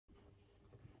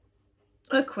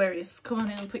Aquarius, come on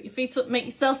in and put your feet up, make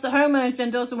yourselves at home. My name's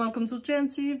Jen Dawson, welcome to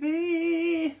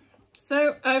JenTV.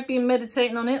 So, I've been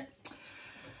meditating on it,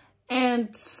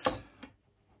 and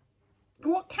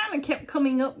what kind of kept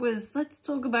coming up was, let's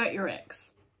talk about your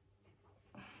ex.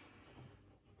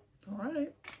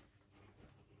 Alright.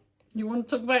 You want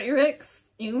to talk about your ex?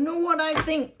 You know what I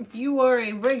think. If you are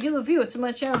a regular viewer to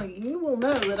my channel, you will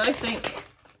know that I think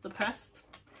the past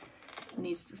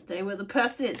needs to stay where the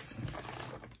past is.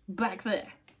 Back there.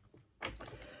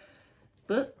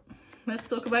 But let's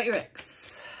talk about your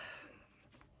ex.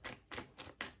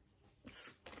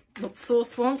 What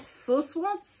sauce wants, sauce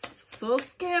wants,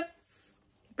 sauce gets.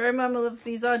 Bear in mind, my loves,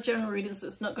 these are general readings, so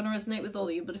it's not going to resonate with all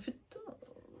of you, but if it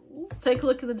does, take a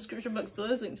look in the description box below.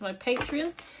 There's a link to my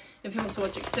Patreon if you want to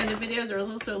watch extended videos. There is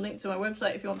also a link to my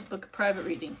website if you want to book a private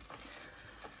reading.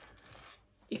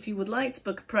 If you would like to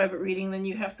book a private reading, then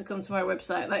you have to come to my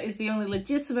website. That is the only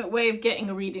legitimate way of getting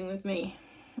a reading with me.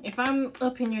 If I'm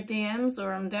up in your DMs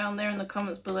or I'm down there in the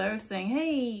comments below saying,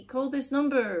 hey, call this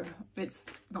number, it's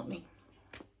not me.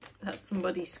 That's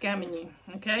somebody scamming you,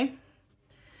 okay?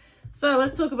 So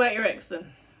let's talk about your ex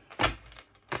then.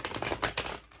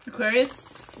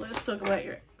 Aquarius, let's talk about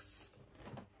your ex.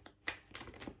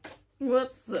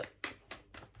 What's up?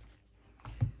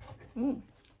 Ooh.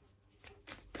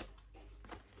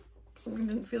 Something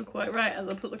didn't feel quite right as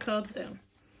I put the cards down.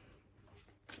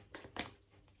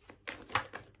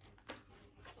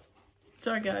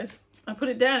 Sorry guys, I put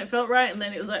it down, it felt right, and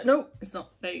then it was like, nope, it's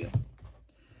not. There you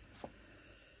go.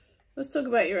 Let's talk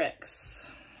about your ex.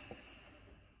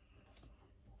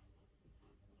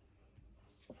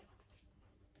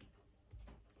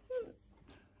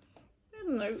 I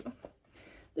don't know.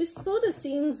 This sort of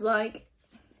seems like,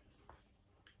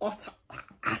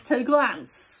 at a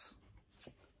glance,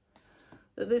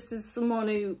 that this is someone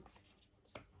who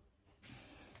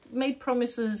made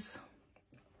promises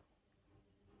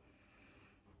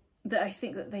that I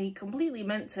think that they completely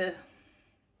meant to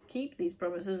keep these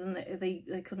promises, and they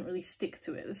couldn't really stick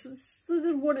to it. This is sort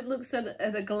of what it looks at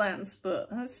a glance, but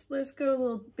let's go a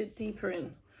little bit deeper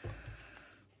in.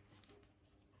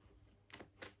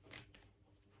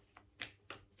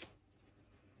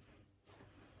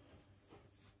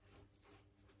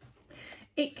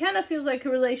 It kind of feels like a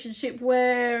relationship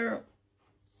where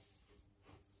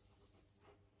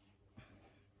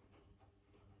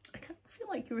I kind of feel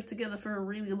like you were together for a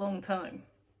really long time.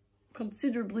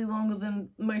 Considerably longer than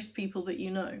most people that you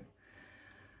know.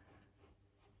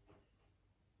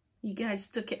 You guys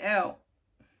stuck it out.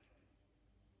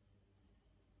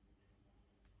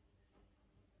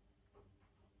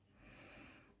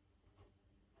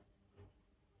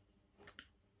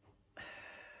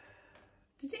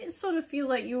 Did it sort of feel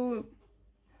like you were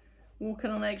walking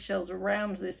on eggshells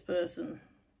around this person?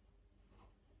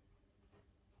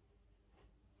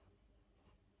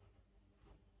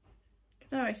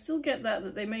 No, I still get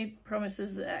that they made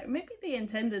promises that maybe they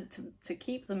intended to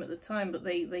keep them at the time, but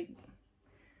they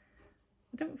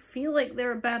don't feel like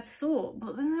they're a bad sort.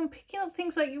 But then they're picking up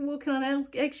things like you're walking on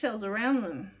eggshells around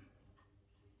them.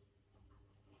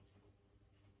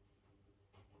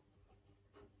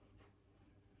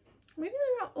 Maybe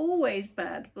they're not always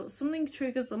bad, but something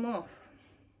triggers them off.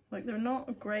 Like they're not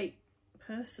a great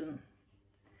person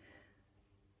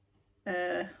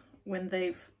when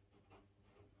they've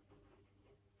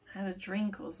had a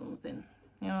drink or something.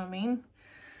 You know what I mean?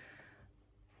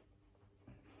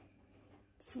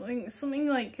 Something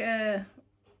like an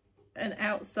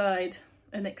outside,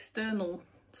 an external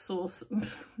source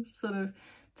sort of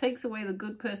takes away the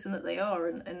good person that they are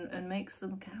and makes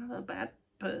them kind of a bad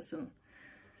person.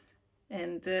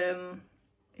 And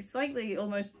it's like they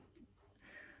almost,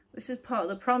 this is part of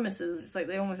the promises, it's like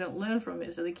they almost don't learn from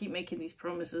it, so they keep making these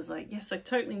promises like, yes, I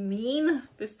totally mean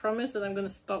this promise that I'm going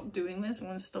to stop doing this, I'm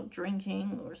going to stop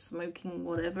drinking or smoking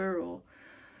whatever, or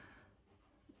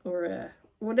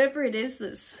whatever it is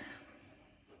that's,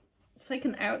 it's like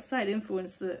an outside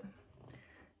influence that,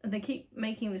 and they keep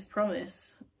making this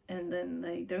promise, and then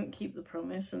they don't keep the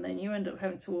promise, and then you end up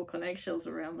having to walk on eggshells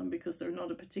around them because they're not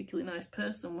a particularly nice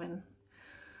person when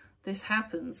this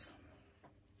happens.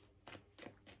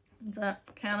 Does that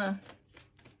kind of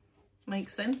make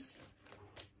sense?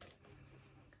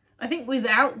 I think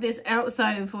without this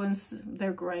outside influence,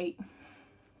 they're great.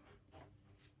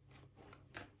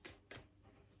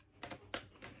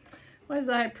 Why is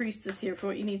the High Priestess here for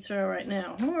what you need to know right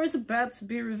now? Or is about to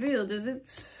be revealed, is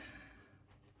it?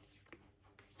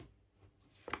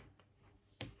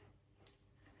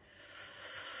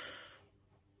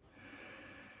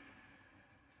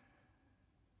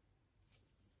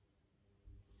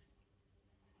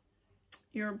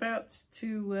 You're about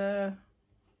to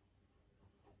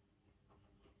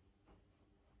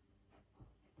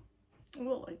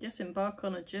Well, I guess embark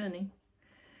on a journey.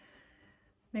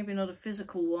 Maybe not a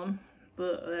physical one,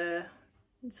 but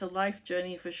it's a life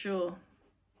journey for sure.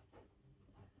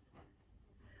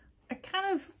 I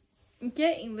kind of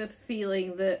getting the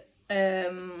feeling that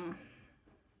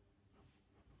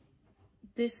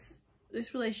this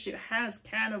relationship has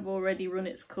kind of already run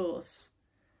its course.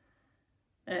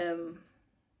 It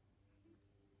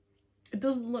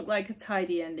doesn't look like a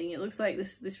tidy ending. It looks like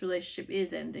this relationship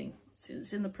is ending.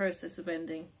 It's in the process of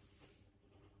ending.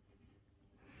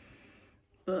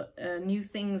 But new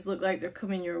things look like they're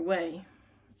coming your way.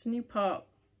 It's a new part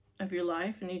of your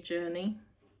life, a new journey.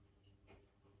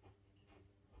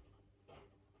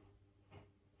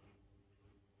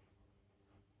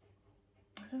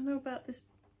 I don't know about this.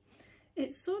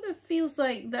 It sort of feels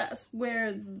like that's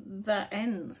where that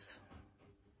ends,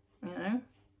 you know?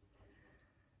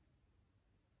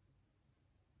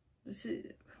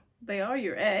 They are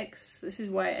your ex. This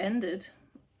is why it ended.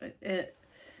 It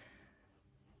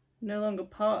no longer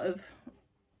part of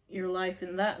your life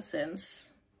in that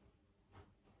sense.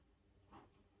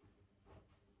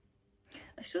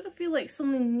 I sort of feel like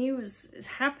something new is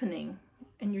happening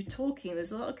and you're talking.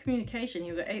 There's a lot of communication.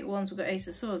 You've got 8 of Wands, we've got Ace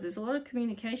of Swords. There's a lot of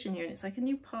communication here and it's like a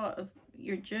new part of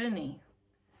your journey.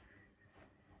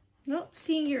 Not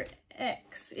seeing your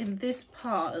ex in this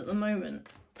part at the moment.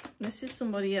 This is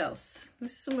somebody else.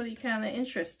 This is somebody kind of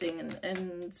interesting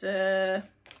and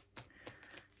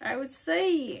I would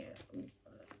say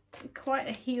quite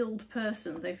a healed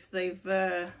person.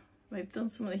 They've done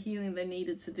some of the healing they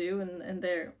needed to do and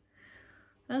they're,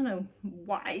 I don't know,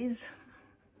 wise.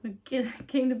 They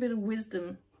gained a bit of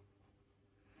wisdom.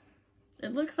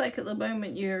 It looks like at the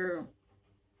moment you're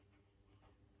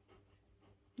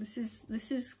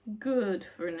this is good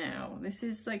for now. This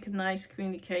is like a nice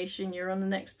communication. You're on the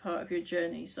next part of your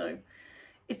journey. So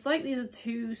it's like these are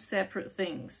 2 separate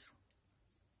things.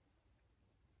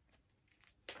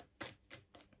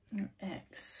 Your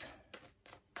ex.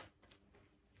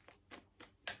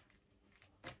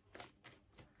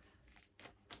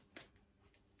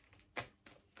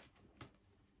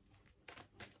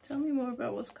 Tell me more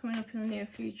about what's coming up in the near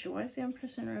future. Why is the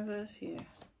Empress in reverse here?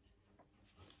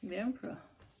 The Emperor.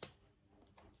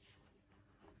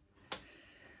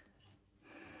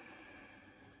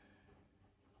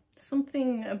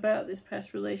 Something about this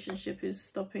past relationship is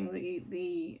stopping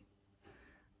the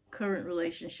current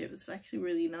relationship. It's actually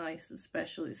really nice and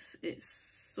special. It's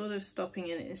sort of stopping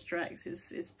in its tracks.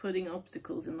 It's putting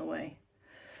obstacles in the way.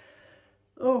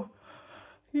 Oh,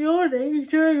 yawning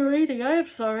during reading. I am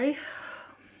sorry.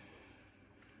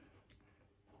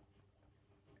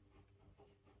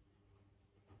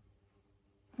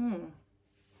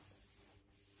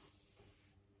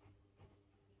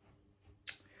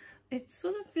 It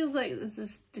sort of feels like there's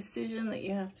this decision that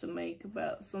you have to make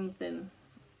about something.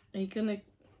 Are you gonna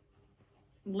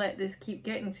let this keep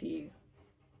getting to you?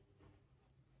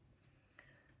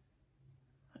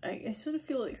 I sort of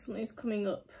feel like something's coming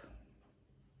up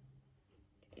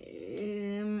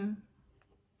in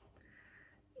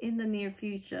the near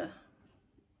future.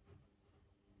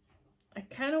 I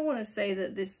kind of want to say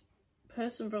that this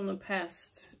person from the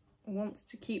past wants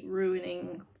to keep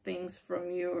ruining things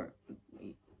from your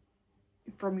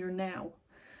now.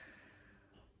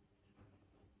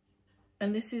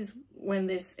 And this is when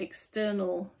this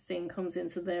external thing comes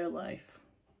into their life.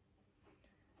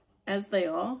 As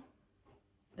they're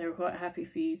quite happy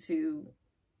for you to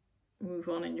move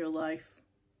on in your life.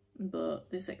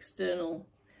 But this external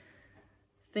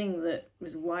thing that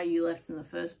is why you left in the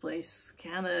first place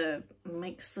kind of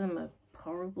makes them a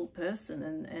horrible person,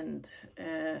 and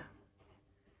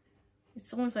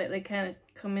it's almost like they kind of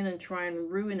come in and try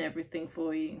and ruin everything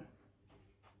for you.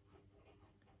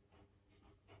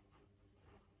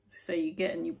 Say you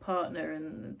get a new partner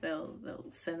and they'll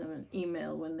send them an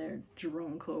email when they're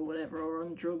drunk or whatever, or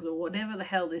on drugs or whatever the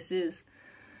hell this is,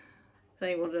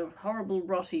 saying what a horrible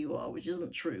rotter you are, which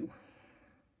isn't true.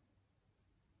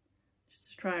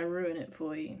 Just to try and ruin it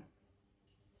for you.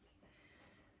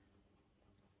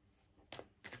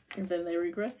 And then they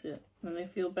regret it, and they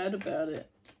feel bad about it.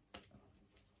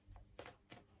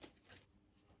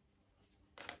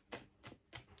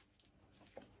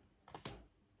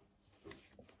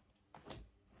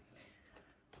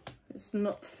 It's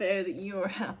not fair that you're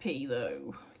happy,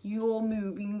 though. You're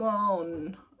moving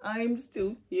on. I'm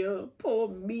still here. Poor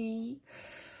me.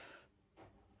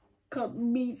 Can't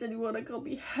meet anyone. I can't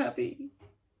be happy.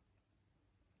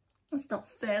 It's not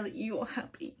fair that you're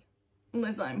happy.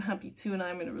 Unless I'm happy too and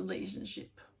I'm in a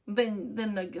relationship.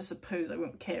 Then I suppose I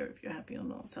won't care if you're happy or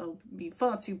not. I'll be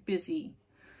far too busy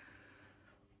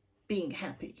being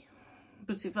happy.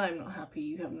 But if I'm not happy,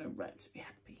 you have no right to be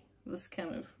happy. That's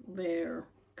kind of their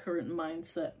current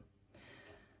mindset.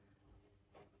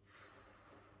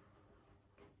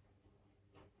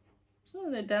 It's none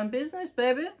of their damn business,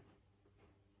 baby.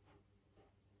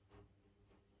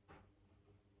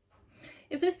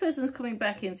 If this person's coming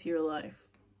back into your life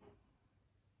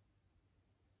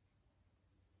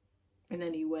in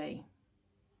any way,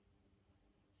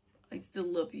 I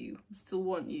still love you, I still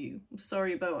want you, I'm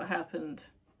sorry about what happened,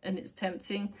 and it's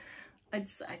tempting, I'd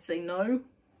say no.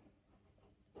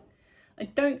 I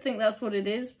don't think that's what it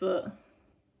is, but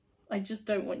I just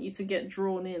don't want you to get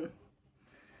drawn in.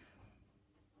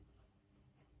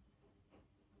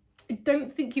 I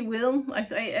don't think you will.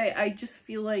 I just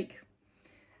feel like,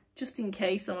 just in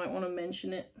case, I might want to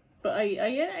mention it. But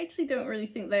I actually don't really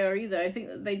think they are either. I think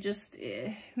that they just,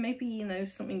 maybe, you know,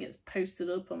 something gets posted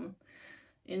up on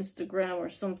Instagram or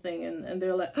something, and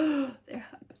they're like, oh, they're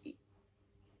happy.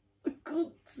 I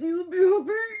can't see them be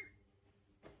happy.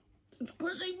 It's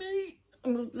pushing me. I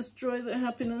must destroy their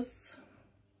happiness.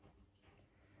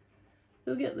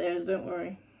 They'll get theirs, don't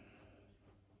worry.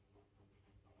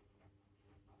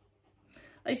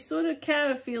 I sort of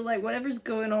kind of feel like whatever's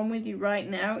going on with you right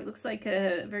now, it looks like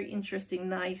a very interesting,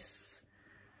 nice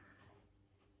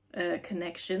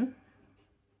connection.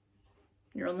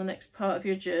 You're on the next part of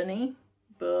your journey,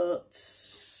 but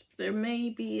there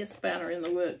may be a spanner in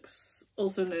the works,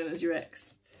 also known as your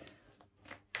ex,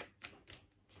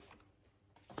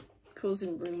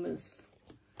 causing rumours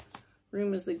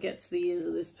that get to the ears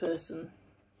of this person.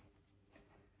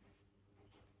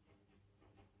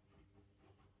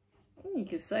 You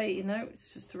could say, you know,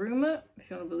 it's just a rumour. If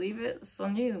you want to believe it, it's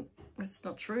on you. It's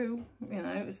not true. You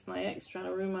know, it's my ex trying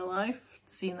to ruin my life,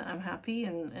 seeing that I'm happy,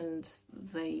 and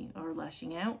they are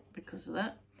lashing out because of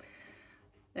that.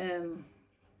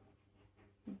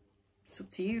 It's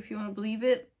up to you if you want to believe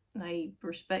it. I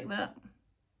respect that.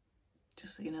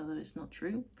 Just so you know that it's not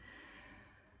true.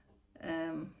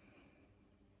 I'm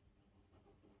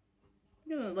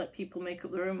going to let people make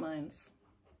up their own minds.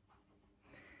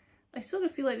 I sort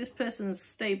of feel like this person's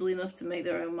stable enough to make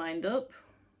their own mind up.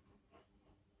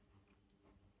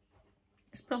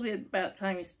 It's probably about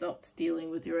time you stopped dealing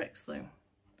with your ex, though.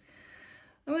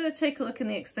 I'm going to take a look in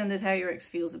the extended how your ex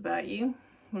feels about you.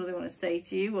 What do they want to say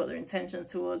to you? What are their intentions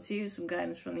towards you? Some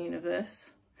guidance from the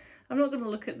universe. I'm not going to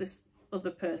look at this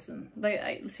other person.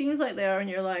 It seems like they are in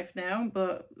your life now,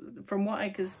 but from what I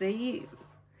can see,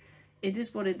 it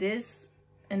is what it is,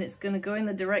 and it's going to go in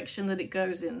the direction that it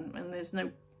goes in, and there's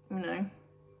no, you know,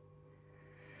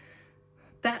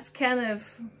 that's kind of,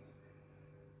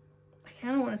 I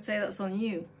kind of want to say that's on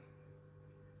you.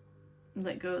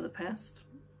 Let go of the past,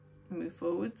 move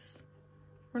forwards,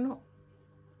 or not.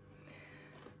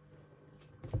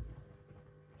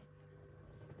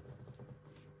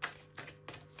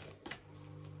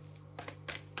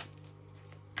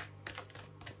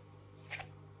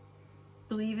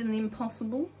 Believe in the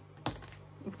impossible?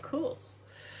 Of course.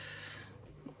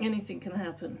 Anything can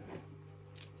happen.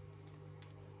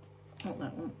 Not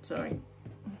that one, sorry.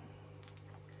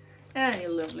 And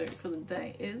your love lyric for the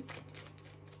day is,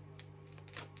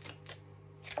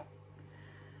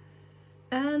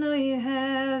 I know you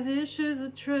have issues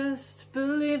with trust,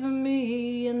 believe in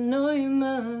me, I know you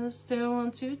must. I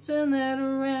want to turn that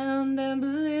around and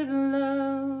believe in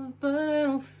love, but I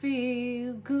don't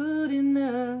feel good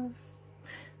enough.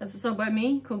 That's a song by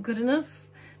me called Good Enough.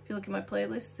 If you look at my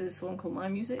playlist, there's one called My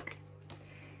Music,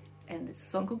 and it's a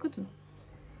song called Good Enough.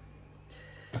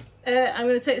 I'm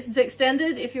going to take this into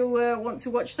extended. If you want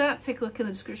to watch that, take a look in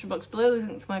the description box below. There's a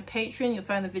link to my Patreon. You'll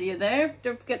find the video there.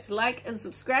 Don't forget to like and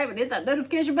subscribe and hit that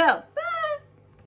notification bell. Bye!